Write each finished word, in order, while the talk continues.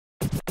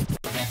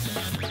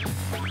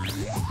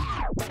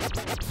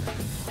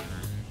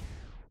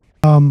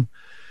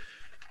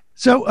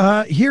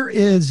So here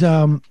is,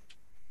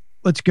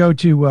 let's go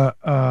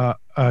to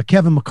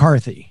Kevin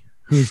McCarthy,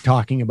 who's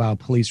talking about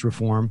police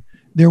reform.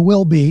 There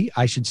will be,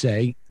 I should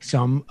say,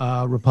 some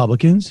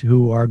Republicans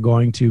who are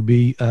going to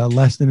be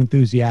less than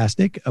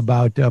enthusiastic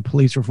about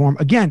police reform.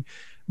 Again,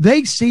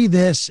 they see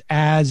this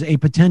as a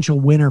potential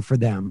winner for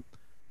them.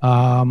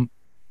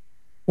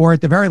 Or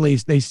at the very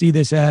least, they see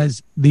this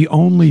as the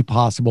only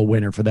possible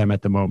winner for them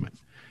at the moment.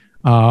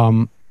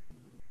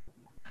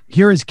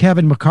 Here is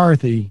Kevin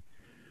McCarthy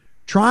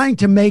trying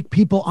to make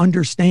people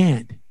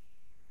understand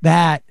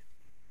that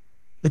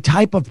the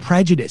type of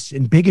prejudice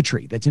and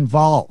bigotry that's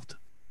involved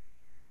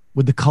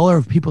with the color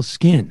of people's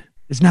skin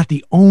is not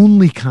the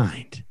only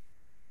kind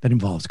that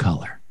involves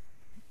color.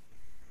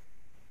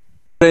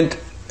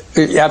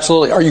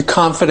 Absolutely. Are you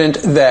confident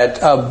that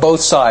both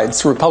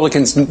sides,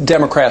 Republicans and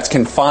Democrats,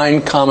 can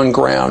find common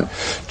ground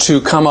to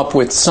come up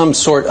with some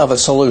sort of a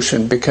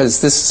solution?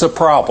 Because this is a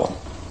problem.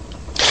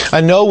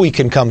 I know we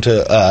can come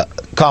to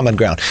common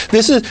ground.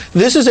 This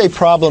is a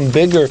problem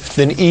bigger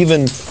than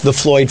even the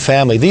Floyd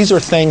family. These are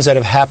things that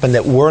have happened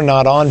that were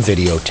not on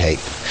videotape.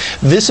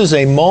 This is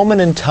a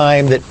moment in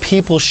time that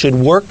people should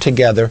work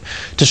together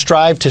to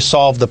strive to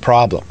solve the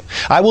problem.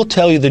 I will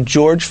tell you, the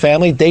George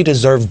family, they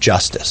deserve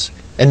justice.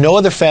 And no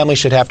other family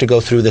should have to go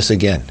through this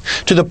again.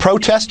 To the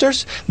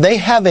protesters, they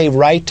have a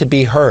right to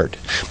be heard.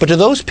 But to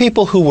those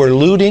people who were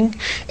looting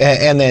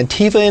and the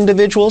Antifa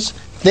individuals,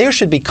 there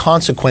should be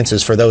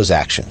consequences for those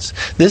actions.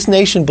 This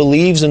nation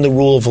believes in the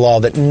rule of law,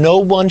 that no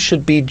one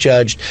should be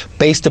judged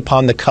based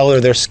upon the color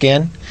of their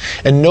skin,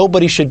 and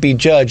nobody should be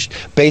judged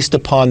based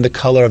upon the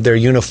color of their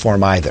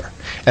uniform either.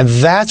 And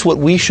that's what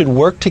we should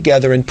work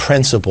together in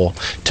principle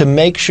to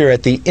make sure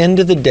at the end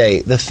of the day,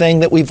 the thing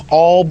that we've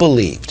all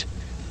believed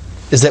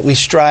is that we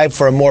strive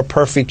for a more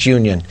perfect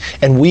union,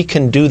 and we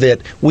can do that.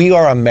 We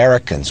are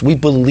Americans. We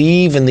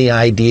believe in the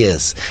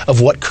ideas of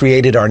what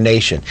created our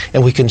nation,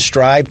 and we can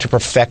strive to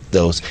perfect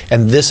those,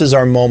 and this is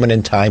our moment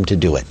in time to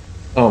do it.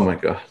 Oh, my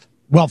God.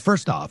 Well,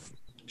 first off,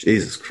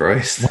 Jesus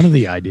Christ. one of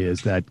the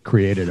ideas that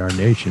created our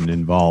nation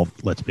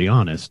involved, let's be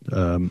honest,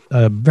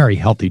 a very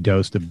healthy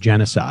dose of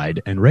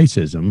genocide and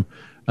racism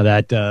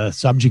that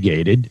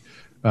subjugated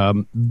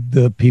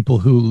the people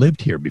who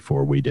lived here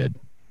before we did.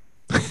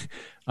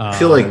 I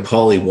feel like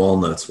Paulie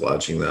Walnut's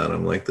watching that.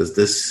 I'm like, does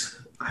this?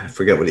 I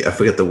forget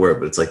the word,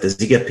 but it's like, does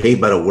he get paid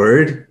by the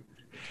word?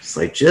 It's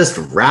like, just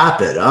wrap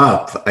it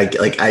up. I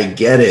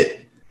get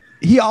it.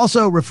 He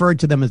also referred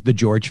to them as the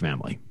George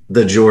family.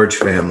 The George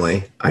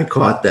family. I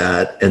caught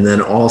that, and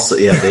then also,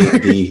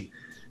 the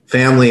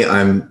family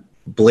I'm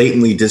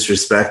blatantly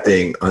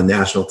disrespecting on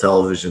national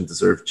television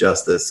deserve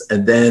justice.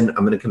 And then I'm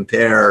going to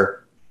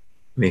compare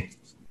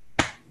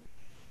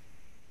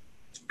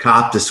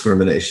cop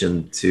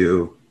discrimination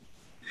to.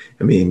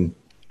 Blue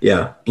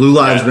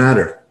Lives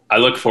Matter. I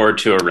look forward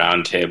to a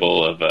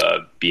roundtable of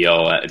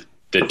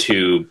the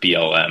two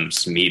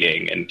BLMs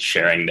meeting and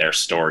sharing their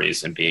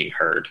stories and being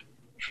heard.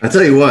 I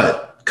tell you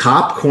what,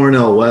 Cop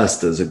Cornel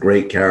West is a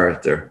great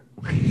character.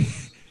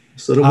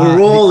 So that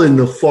we're all in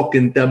the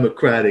fucking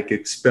democratic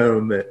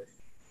experiment.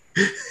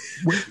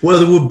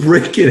 Whether we're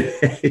breaking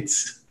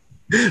heads,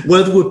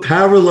 whether we're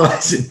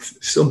paralyzing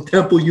some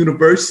Temple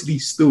University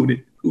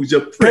student who's a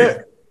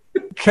prick.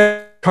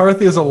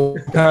 McCarthy is a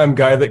long-time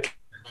guy that,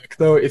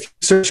 though, if you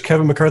search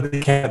Kevin McCarthy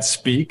can't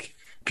speak,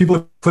 people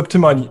have clipped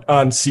him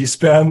on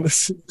C-SPAN.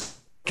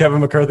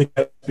 Kevin McCarthy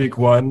can't speak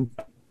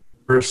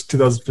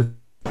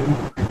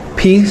 2015.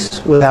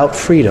 Peace without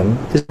freedom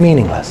is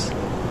meaningless.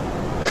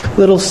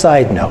 Little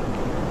side note.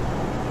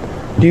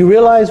 Do you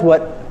realize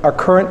what our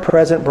current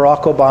president,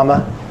 Barack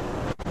Obama,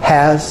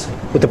 has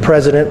with the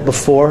president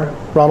before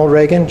Ronald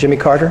Reagan, Jimmy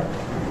Carter?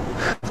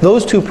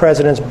 Those two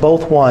presidents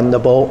both won the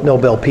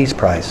Nobel Peace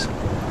Prize.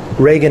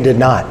 Reagan did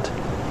not.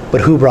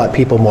 But who brought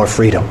people more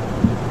freedom?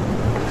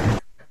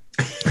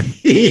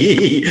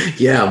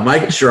 Yeah,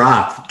 mic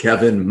drop,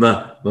 Kevin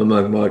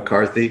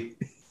McCarthy.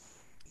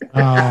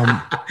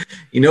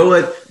 You know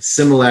what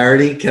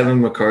similarity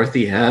Kevin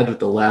McCarthy had with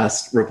the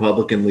last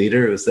Republican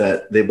leader was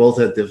that they both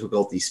had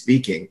difficulty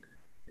speaking.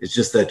 It's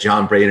just that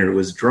John Brainerd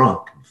was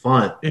drunk.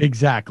 Fun.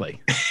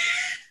 Exactly.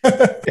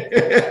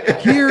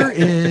 Here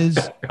is